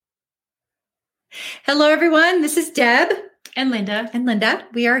Hello, everyone. This is Deb and Linda.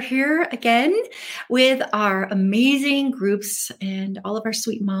 We are here again with our amazing groups and all of our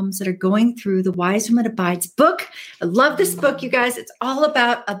sweet moms that are going through the Wise Woman Abides book. I love this book, you guys. It's all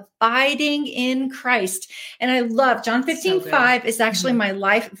about abiding in Christ. And I love John 15:5 is actually my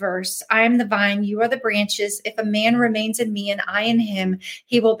life verse. I am the vine, you are the branches. If a man remains in me and I in him,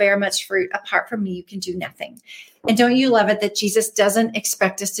 he will bear much fruit. Apart from me, you can do nothing. And don't you love it that Jesus doesn't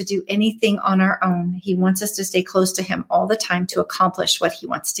expect us to do anything on our own? He wants us to stay close to him all the time to accomplish what he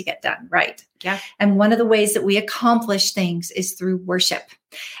wants to get done, right? Yeah. And one of the ways that we accomplish things is through worship.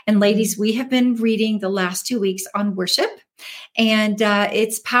 And ladies, we have been reading the last 2 weeks on worship, and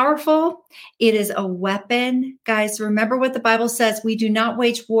it's powerful. It is a weapon. Guys, remember what the Bible says. We do not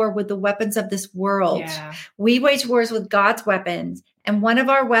wage war with the weapons of this world. Yeah. We wage wars with God's weapons. And one of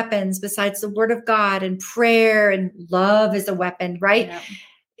our weapons, besides the word of God and prayer and love is a weapon, right? Yeah.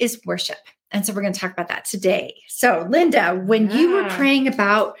 Is worship. And so we're going to talk about that today. So Linda, when you were praying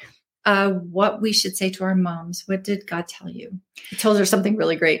about what we should say to our moms, what did God tell you? He told her something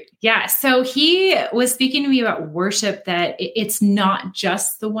really great. Yeah. So he was speaking to me about worship, that it's not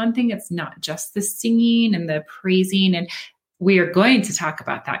just the one thing. It's not just the singing and the praising. And we are going to talk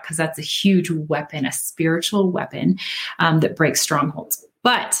about that because that's a huge weapon, a spiritual weapon that breaks strongholds.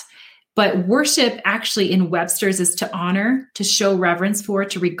 But worship actually in Webster's is to honor, to show reverence for,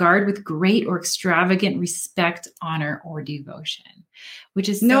 to regard with great or extravagant respect, honor, or devotion, which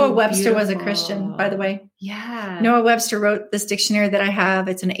is Noah Webster was a Christian, by the way. Yeah. Noah Webster wrote this dictionary that I have.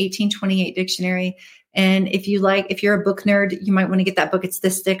 It's an 1828 dictionary. And if you're a book nerd, you might want to get that book. It's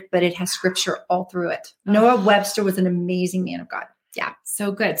this thick, but it has scripture all through it. Noah Webster was an amazing man of God. Yeah.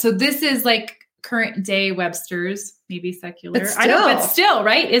 So good. So this is like current day Webster's, maybe secular. But still,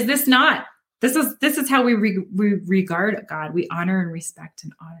 right? Is this not? This is how we regard God. We honor and respect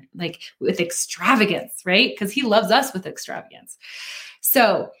and honor, like with extravagance, right? Because he loves us with extravagance.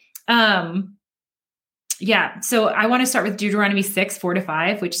 So, So I want to start with Deuteronomy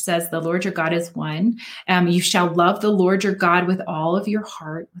 6:4-5, which says, the Lord your God is one. You shall love the Lord your God with all of your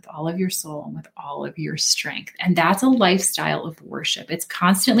heart, with all of your soul, and with all of your strength. And that's a lifestyle of worship. It's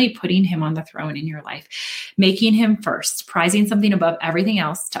constantly putting him on the throne in your life, making him first, prizing something above everything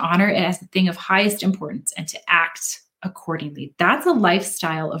else, to honor it as a thing of highest importance, and to act accordingly. That's a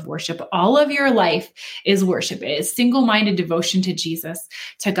lifestyle of worship. All of your life is worship. It is single-minded devotion to Jesus,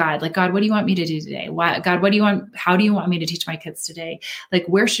 to God. Like, God, what do you want me to do today? God, how do you want me to teach my kids today? Like,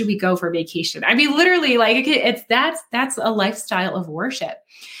 where should we go for vacation? I mean, literally, like that's a lifestyle of worship.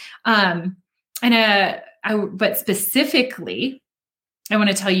 But specifically, I want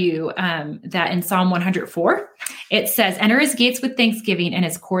to tell you that in Psalm 104, it says, enter his gates with thanksgiving and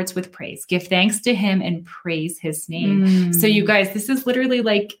his courts with praise. Give thanks to him and praise his name. So you guys, this is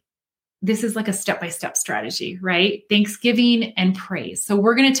like a step-by-step strategy, right? Thanksgiving and praise. So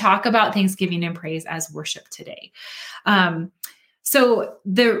we're going to talk about thanksgiving and praise as worship today. So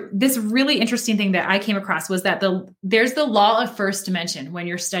this really interesting thing that I came across was that there's the law of first mention when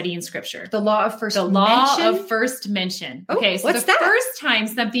you're studying scripture. The law of first mention. Oh, okay. So what's that? First time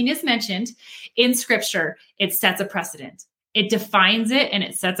something is mentioned in scripture, it sets a precedent. It defines it and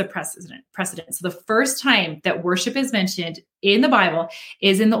it sets a precedent. So the first time that worship is mentioned in the Bible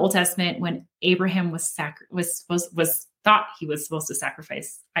is in the Old Testament when Abraham was thought he was supposed to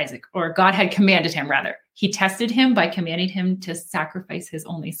sacrifice Isaac, or God had commanded him, rather. He tested him by commanding him to sacrifice his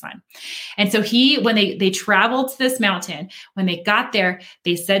only son. And so when they traveled to this mountain, when they got there,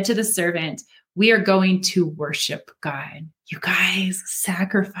 they said to the servant, we are going to worship God. You guys,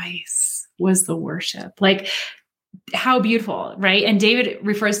 sacrifice was the worship. Like, how beautiful, right? And David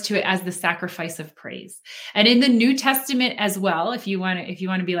refers to it as the sacrifice of praise. And in the New Testament as well, if you want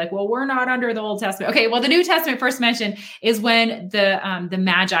to be like, well, we're not under the Old Testament. Okay, well, the New Testament first mention is when the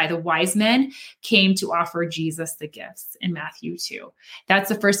Magi, the wise men, came to offer Jesus the gifts in Matthew 2. That's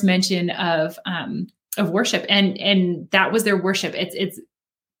the first mention of worship, and that was their worship. It's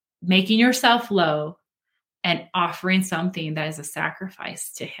making yourself low and offering something that is a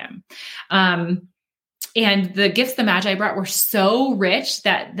sacrifice to him. And the gifts the Magi brought were so rich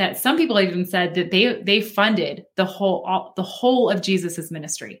that some people even said that they funded the whole of Jesus's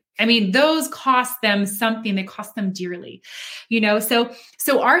ministry. I mean, those cost them something. They cost them dearly, So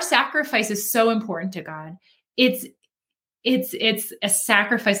our sacrifice is so important to God. It's a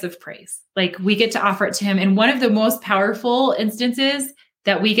sacrifice of praise. Like, we get to offer it to him. And one of the most powerful instances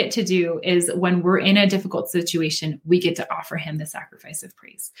that we get to do is when we're in a difficult situation, we get to offer him the sacrifice of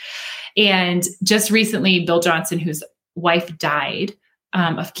praise. And just recently, Bill Johnson, whose wife died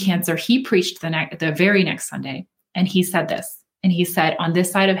of cancer, he preached the very next Sunday. And he said this, And he said, on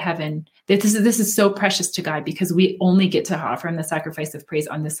this side of heaven, this is so precious to God because we only get to offer him the sacrifice of praise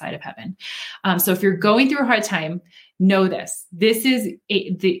on this side of heaven. So if you're going through a hard time, know this. This is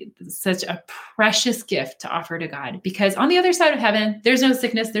such a precious gift to offer to God, because on the other side of heaven, there's no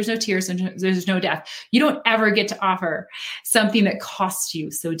sickness, there's no tears, and there's no death. You don't ever get to offer something that costs you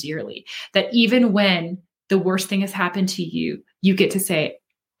so dearly that even when the worst thing has happened to you, you get to say,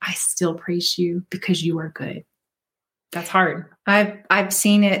 I still praise you because you are good. That's hard. I've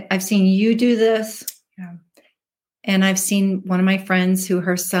seen it. I've seen you do this. Yeah. And I've seen one of my friends who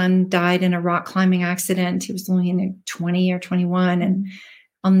her son died in a rock climbing accident. He was only 20 or 21. And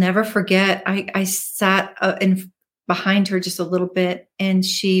I'll never forget, I sat behind her just a little bit, and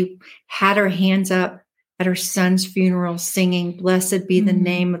she had her hands up at her son's funeral singing, "Blessed be the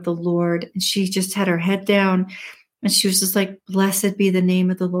name of the Lord." And she just had her head down, and she was just like, "Blessed be the name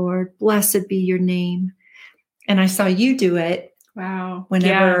of the Lord. Blessed be your name." And I saw you do it. Wow.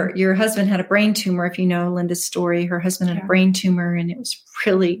 Whenever your husband had a brain tumor, if you know Linda's story, her husband had a brain tumor, and it was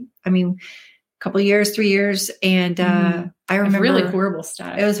really, a couple of years, 3 years. And I remember really horrible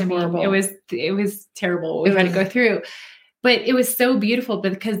stuff. It was horrible. It was terrible what we had to go through, but it was so beautiful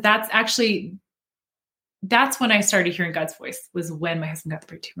because that's when I started hearing God's voice, was when my husband got the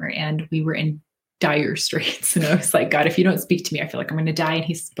brain tumor and we were in dire straits. And I was like, God, if you don't speak to me, I feel like I'm going to die. And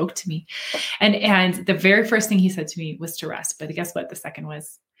he spoke to me. And the very first thing he said to me was to rest. But guess what? The second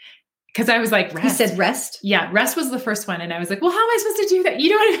was, because I was like, rest. He said rest? Yeah, rest was the first one. And I was like, well, how am I supposed to do that? You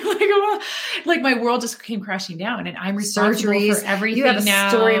know what I mean? Like my world just came crashing down, and I'm responsible for everything. You have a now.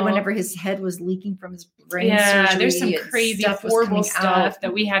 story whenever his head was leaking from his brain surgery. There's some crazy, horrible stuff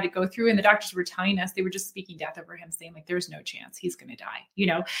that we had to go through. And the doctors were telling us, they were just speaking death over him, saying like, there's no chance he's going to die, you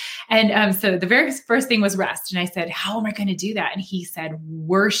know? And so the very first thing was rest. And I said, how am I going to do that? And he said,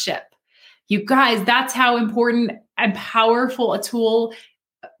 worship. You guys, that's how important and powerful a tool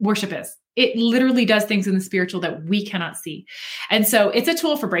worship is. It literally does things in the spiritual that we cannot see. And so it's a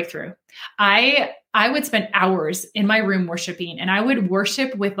tool for breakthrough. I would spend hours in my room worshiping, and I would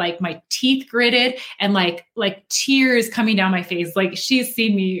worship with like my teeth gritted and like tears coming down my face. Like she's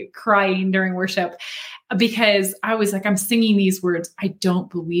seen me crying during worship because I was like, I'm singing these words. I don't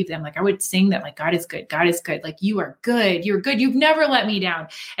believe them. Like I would sing that like, God is good. God is good. Like you are good. You're good. You've never let me down.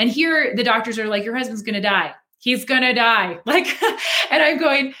 And here the doctors are like, your husband's going to die. He's going to die. Like, and I'm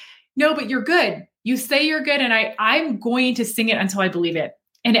going, no, but you're good. You say you're good. And I'm going to sing it until I believe it.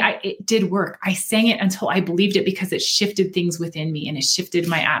 And it did work. I sang it until I believed it because it shifted things within me and it shifted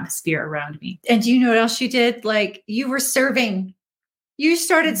my atmosphere around me. And do you know what else you did? Like you were serving. You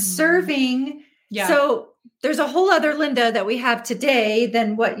started serving. Yeah. So there's a whole other Linda that we have today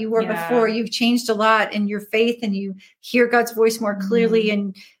than what you were before. You've changed a lot in your faith, and you hear God's voice more clearly.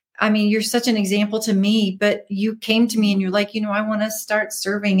 And you're such an example to me, but you came to me and you're like, I want to start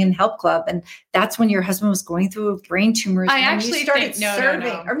serving in Help Club. And that's when your husband was going through a brain tumor. I actually started serving.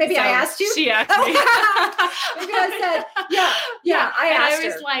 No. Or maybe I asked you. She asked me. Maybe I said, yeah. I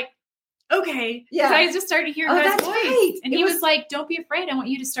was like, okay. Yeah. I just started hearing God's voice. Right. And he was like, don't be afraid. I want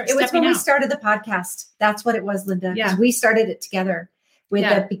you to start stepping out. It was when we started the podcast. That's what it was, Linda. Yeah. We started it together with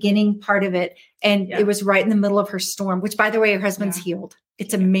the beginning part of it. And it was right in the middle of her storm, which by the way, her husband's healed.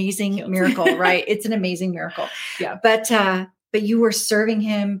 It's an amazing miracle, right? It's an amazing miracle. Yeah. But you were serving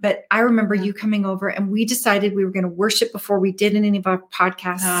him. But I remember you coming over, and we decided we were going to worship before we did any of our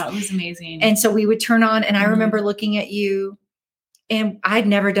podcasts. Oh, it was amazing. And so we would turn on, and I remember looking at you, and I'd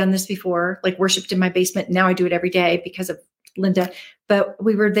never done this before, like worshiped in my basement. Now I do it every day because of Linda. But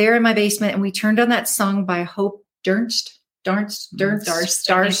we were there in my basement, and we turned on that song by Hope Darst, something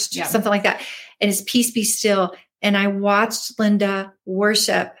like that. And it's Peace Be Still. And I watched Linda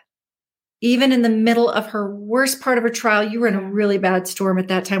worship, even in the middle of her worst part of her trial. You were in a really bad storm at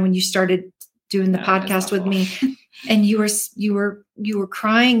that time when you started doing the podcast with me, and you were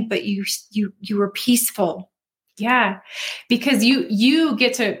crying, but you were peaceful. Yeah, because you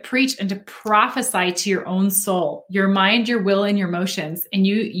get to preach and to prophesy to your own soul, your mind, your will, and your emotions, and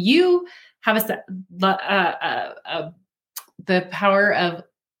you have the power of.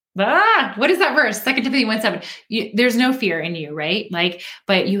 What is that verse? 2 Timothy 1:7. There's no fear in you, right? Like,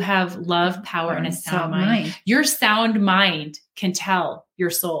 but you have love, power, and a sound mind. Your sound mind can tell your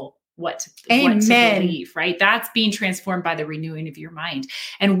soul what to believe, right? That's being transformed by the renewing of your mind.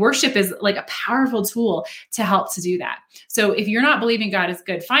 And worship is like a powerful tool to help to do that. So if you're not believing God is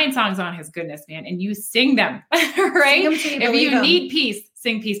good, find songs on his goodness, man, and you sing them, right? If you need peace,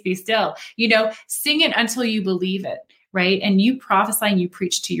 sing Peace Be Still. Sing it until you believe it. Right. And you prophesy and you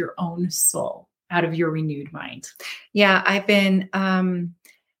preach to your own soul out of your renewed mind. Yeah. I've been,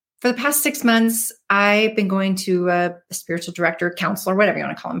 for the past 6 months, I've been going to a spiritual director, counselor, whatever you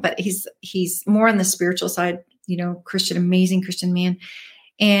want to call him, but he's more on the spiritual side, amazing Christian man.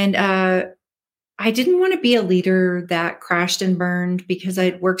 And I didn't want to be a leader that crashed and burned because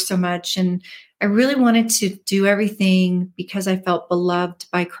I'd worked so much. And I really wanted to do everything because I felt beloved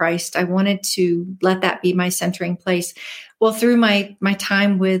by Christ. I wanted to let that be my centering place. Well, through my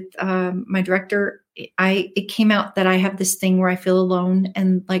time with my director, it came out that I have this thing where I feel alone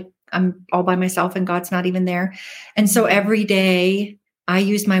and like I'm all by myself and God's not even there. And so every day I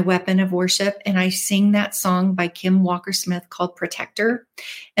use my weapon of worship and I sing that song by Kim Walker-Smith called Protector.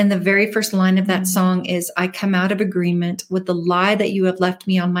 And the very first line of that song is, I come out of agreement with the lie that you have left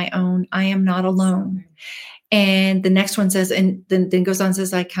me on my own. I am not alone. And the next one says, and then goes on,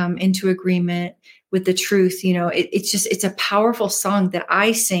 says, I come into agreement with the truth. It's a powerful song that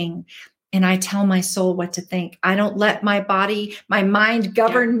I sing. And I tell my soul what to think. I don't let my mind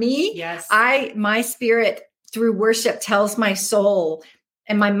govern me. Yes. My spirit through worship tells my soul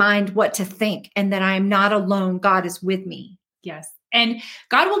and my mind what to think, and that I am not alone. God is with me. Yes. And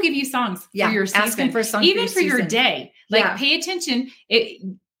God will give you songs for your season. Ask him for a song even for your day. Like pay attention.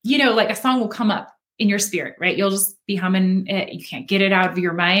 Like a song will come up in your spirit, right? You'll just be humming it. You can't get it out of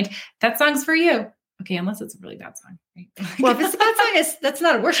your mind. That song's for you. Okay, unless it's a really bad song. Right? Well, if it's a bad song, that's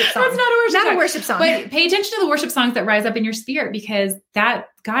not a worship song. That's not a worship song. But pay attention to the worship songs that rise up in your spirit, because that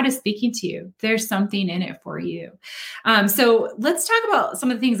God is speaking to you. There's something in it for you. So let's talk about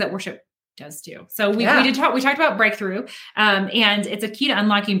some of the things that worship does too. So we talked about breakthrough, and it's a key to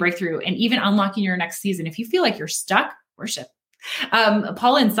unlocking breakthrough and even unlocking your next season. If you feel like you're stuck, worship.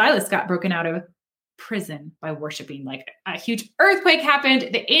 Paul and Silas got broken out of prison by worshiping. Like a huge earthquake happened.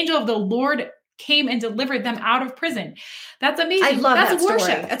 The angel of the Lord came and delivered them out of prison. That's amazing. I love That's that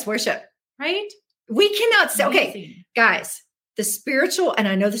worship. Story. That's worship. Right? We cannot say, Amazing. Okay, guys, the spiritual, and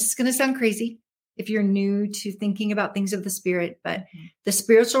I know this is going to sound crazy if you're new to thinking about things of the spirit, but the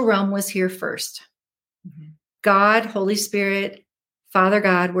spiritual realm was here first. God, Holy Spirit, Father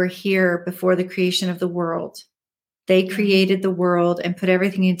God were here before the creation of the world. They created the world and put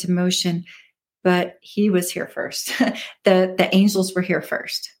everything into motion, but he was here first. The angels were here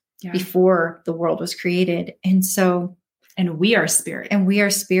first. Before the world was created. And we are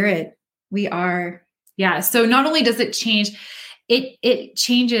spirit. We are. Yeah. So not only does it change, it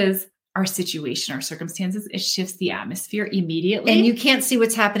changes our situation, our circumstances. It shifts the atmosphere immediately. And you can't see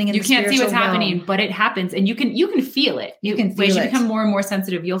what's happening in the spiritual realm. You can't see what's happening, but it happens. And you can feel it. As you become more and more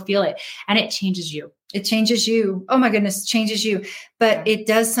sensitive, you'll feel it. And it changes you. It changes you. Oh my goodness, it changes you. But it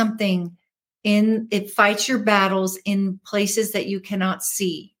does something it fights your battles in places that you cannot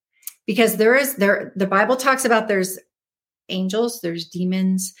see. Because the Bible talks about there's angels, there's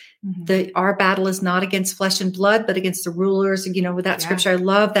demons. Our battle is not against flesh and blood, but against the rulers. With that scripture, I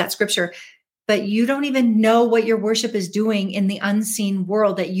love that scripture. But you don't even know what your worship is doing in the unseen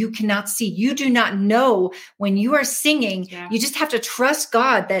world that you cannot see. You do not know when you are singing. Yeah. You just have to trust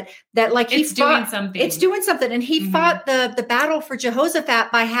God that like it's doing something. It's doing something. And he fought the battle for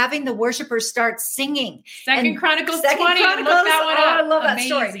Jehoshaphat by having the worshipers start singing. Second Chronicles 20. Look that one up. I love that Amazing.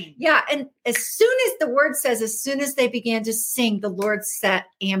 Story. Yeah. And as soon as the word says, as soon as they began to sing, the Lord set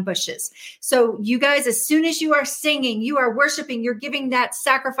ambushes. So you guys, as soon as you are singing, you are worshiping, you're giving that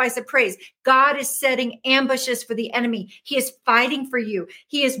sacrifice of praise. God is setting ambushes for the enemy. He is fighting for you.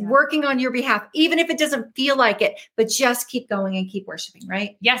 He is working on your behalf, even if it doesn't feel like it, but just keep going and keep worshiping,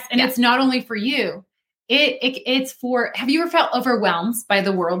 right? Yes. And it's not only for you. It's for, have you ever felt overwhelmed by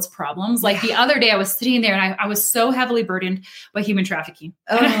the world's problems? Like the other day I was sitting there and I was so heavily burdened by human trafficking.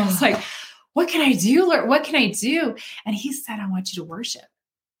 And I was like, what can I do, Lord? What can I do? And he said, I want you to worship.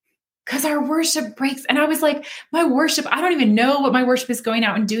 Because our worship breaks. And I was like, my worship, I don't even know what my worship is going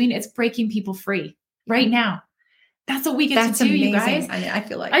out and doing. It's breaking people free right now. That's what we get to do, amazing. You guys. I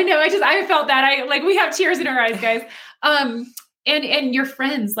feel like. I know. I felt that. We have tears in our eyes, guys. And your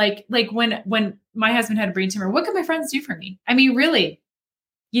friends, like when my husband had a brain tumor, what can my friends do for me? I mean, really,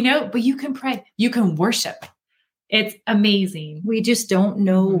 but you can pray, you can worship. It's amazing. We just don't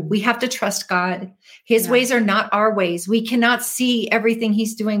know. We have to trust God. His ways are not our ways. We cannot see everything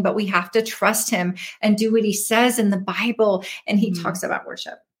he's doing, but we have to trust him and do what he says in the Bible. And he talks about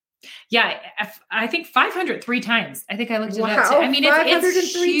worship. Yeah. I think 503 times. I think I looked at that too. I mean,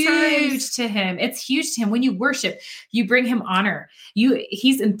 it's huge to him. It's huge to him. When you worship, you bring him honor.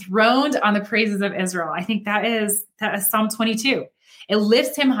 He's enthroned on the praises of Israel. I think that is Psalm 22. It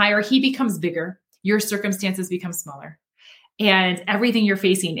lifts him higher. He becomes bigger. Your circumstances become smaller, and everything you're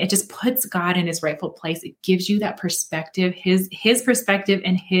facing, it just puts God in his rightful place. It gives you that perspective, his perspective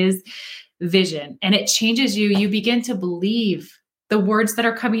and his vision, and it changes you. You begin to believe the words that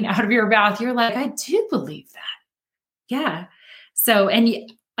are coming out of your mouth, you're like, I do believe that. Yeah. So,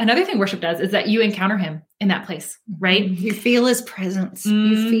 and another thing worship does is that you encounter him in that place, right? You feel his presence.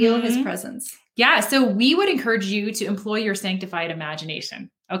 You feel his presence. Yeah. So we would encourage you to employ your sanctified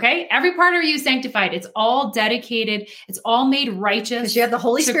imagination. Okay. Every part of you is sanctified. It's all dedicated. It's all made righteous. Because you have the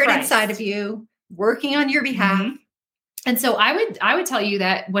Holy Spirit Christ inside of you working on your behalf. And so I would tell you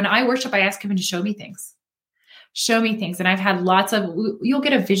that when I worship, I ask him to show me things. Show me things. And I've had lots of, you'll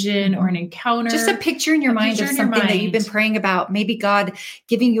get a vision or an encounter. Just a picture in your mind of something that you've been praying about. Maybe God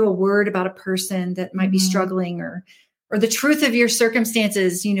giving you a word about a person that might be struggling, or the truth of your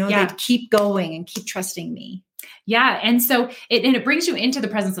circumstances, that keep going and keep trusting me. Yeah. And so it brings you into the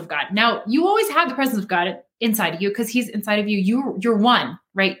presence of God. Now, you always have the presence of God inside of you because he's inside of you. You're one,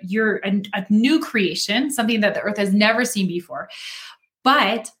 right? You're a new creation, something that the earth has never seen before.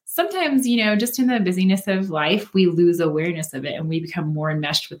 But sometimes, just in the busyness of life, we lose awareness of it and we become more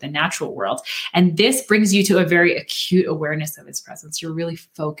enmeshed with the natural world. And this brings you to a very acute awareness of his presence. You're really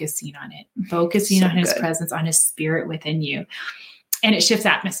focusing on it, focusing on his presence, on his spirit within you. And it shifts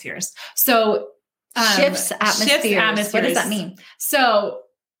atmospheres. So shifts atmospheres. What does that mean? So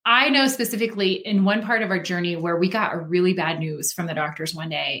I know specifically in one part of our journey where we got a really bad news from the doctors one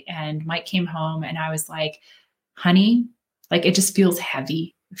day, and Mike came home and I was like, honey, like it just feels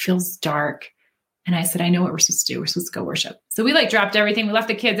heavy. It feels dark. And I said, I know what we're supposed to do. We're supposed to go worship. So we dropped everything. We left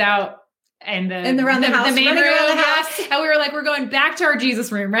the kids out and around the house, the main room. Around the house. And we were like, we're going back to our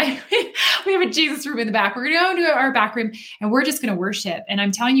Jesus room, right? We have a Jesus room in the back. We're going to go into our back room and we're just going to worship. And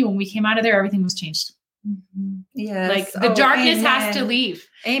I'm telling you, when we came out of there, everything was changed. Yes. Like the darkness has to leave.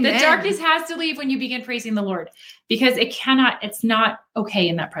 Amen. The darkness has to leave when you begin praising the Lord, because it's not okay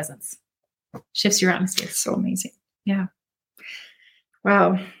in that presence. Shifts your atmosphere. So amazing. Yeah.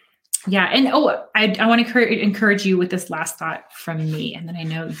 Wow. Yeah. And I want to encourage you with this last thought from me. And then I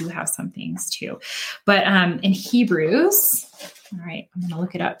know you have some things too. But in Hebrews, all right, I'm going to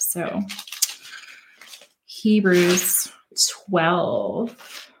look it up. So Hebrews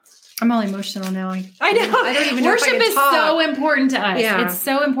 12. I'm all emotional now. I know. I don't even know. Worship is so important to us. Yeah. It's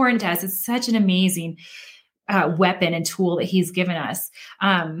so important to us. It's such an amazing weapon and tool that he's given us.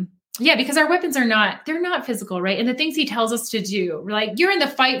 Yeah, because our weapons they're not physical, right? And the things he tells us to do, like you're in the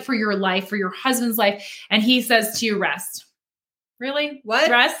fight for your life, for your husband's life. And he says to you, rest. Really? What?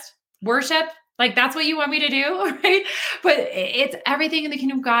 Rest? Worship? Like that's what you want me to do, right? But it's everything in the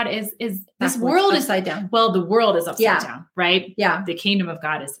kingdom of God is this world is upside down. Well, the world is upside down, right? Yeah. The kingdom of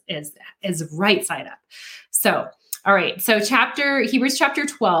God is right side up. So, all right. So Hebrews chapter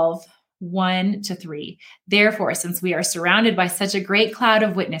 12, 1-3. Therefore, since we are surrounded by such a great cloud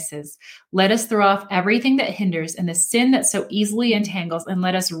of witnesses, let us throw off everything that hinders and the sin that so easily entangles, and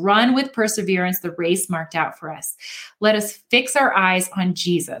let us run with perseverance the race marked out for us. Let us fix our eyes on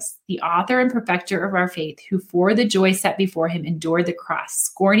Jesus, the author and perfecter of our faith, who for the joy set before him endured the cross,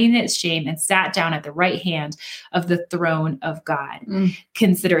 scorning its shame, and sat down at the right hand of the throne of God.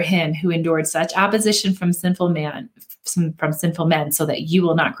 Consider him who endured such opposition from sinful men, so that you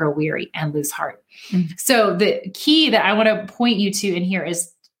will not grow weary and lose heart. So the key that I want to point you to in here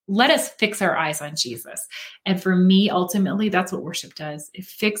is let us fix our eyes on Jesus. And for me, ultimately, that's what worship does. It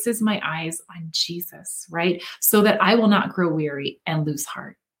fixes my eyes on Jesus, right? So that I will not grow weary and lose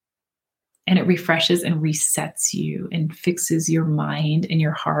heart. And it refreshes and resets you and fixes your mind and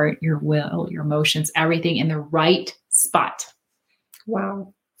your heart, your will, your emotions, everything in the right spot.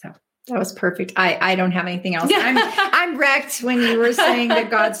 Wow. That was perfect. I don't have anything else. I'm wrecked when you were saying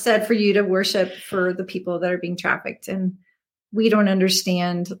that God said for you to worship for the people that are being trafficked, and we don't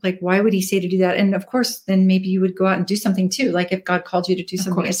understand, like, why would he say to do that? And of course, then maybe you would go out and do something too. Like if God called you to do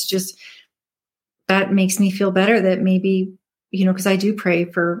something, it's just, that makes me feel better that maybe, because I do pray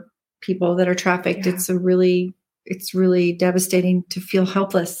for people that are trafficked. Yeah. It's really devastating to feel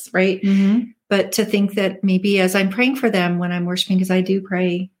helpless. Right. Mm-hmm. But to think that maybe as I'm praying for them when I'm worshiping, because I do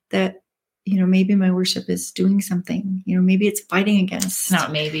pray, that, maybe my worship is doing something, maybe it's fighting against.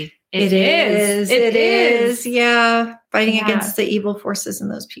 Not maybe. It is. Yeah. Fighting against the evil forces in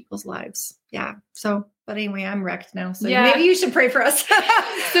those people's lives. Yeah. So, but anyway, I'm wrecked now. So maybe you should pray for us.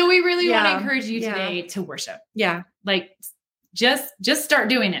 So we really want to encourage you today to worship. Yeah. Like just start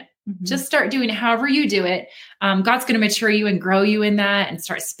doing it. Mm-hmm. Just start doing it however you do it. God's going to mature you and grow you in that and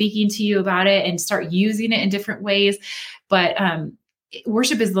start speaking to you about it and start using it in different ways. But,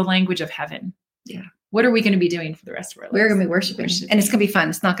 worship is the language of heaven. Yeah. What are we going to be doing for the rest of our lives? We're going to be worshiping. And it's going to be fun.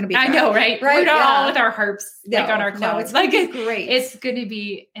 It's not going to be I know, right? We're not all with our harps on our clouds. No, it's like great. It's going to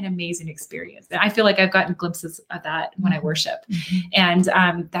be an amazing experience. And I feel like I've gotten glimpses of that when I worship. Mm-hmm.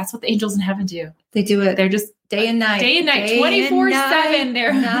 And that's what the angels in heaven do. They do it. They're just Day and night. Day and night, 24/7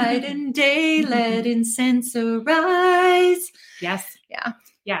 there. Night and day, let incense arise. Yes. Yeah.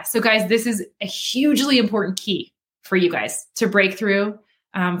 Yeah. So guys, this is a hugely important key for you guys to break through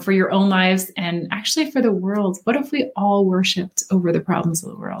for your own lives and actually for the world. What if we all worshiped over the problems of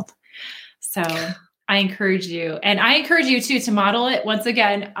the world? So I encourage you, and I encourage you too, to model it. Once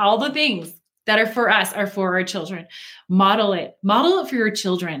again, all the things that are for us are for our children. Model it for your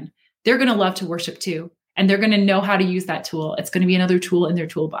children. They're going to love to worship too. And they're going to know how to use that tool. It's going to be another tool in their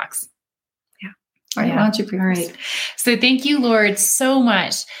toolbox. Yeah. All right. Why don't you pray? All right. So thank you, Lord, so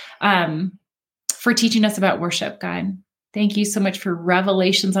much for teaching us about worship, God. Thank you so much for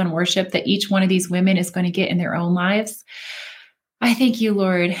revelations on worship that each one of these women is going to get in their own lives. I thank you,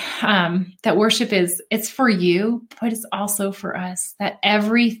 Lord, that worship it's for you, but it's also for us, that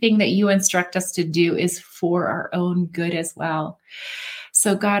everything that you instruct us to do is for our own good as well.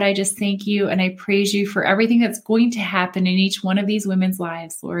 So God, I just thank you and I praise you for everything that's going to happen in each one of these women's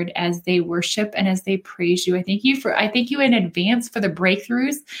lives, Lord, as they worship and as they praise you. I thank you in advance for the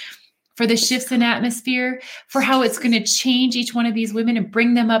breakthroughs, for the shifts in atmosphere, for how it's going to change each one of these women and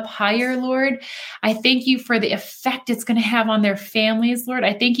bring them up higher, Lord. I thank you for the effect it's going to have on their families, Lord.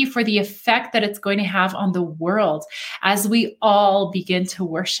 I thank you for the effect that it's going to have on the world as we all begin to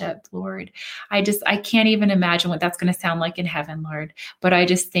worship, Lord. I can't even imagine what that's going to sound like in heaven, Lord. But I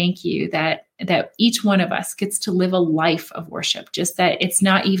just thank you that each one of us gets to live a life of worship, just that it's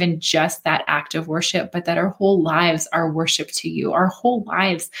not even just that act of worship, but that our whole lives are worship to you. Our whole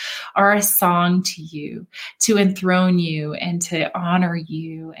lives are a song to you, to enthrone you and to honor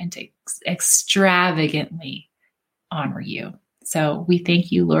you and to extravagantly honor you. So we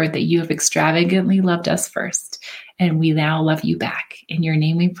thank you, Lord, that you have extravagantly loved us first, and we now love you back. In your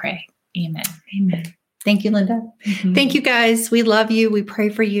name we pray. Amen. Amen. Thank you, Linda. Mm-hmm. Thank you, guys. We love you. We pray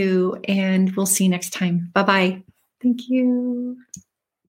for you, and we'll see you next time. Bye-bye. Thank you.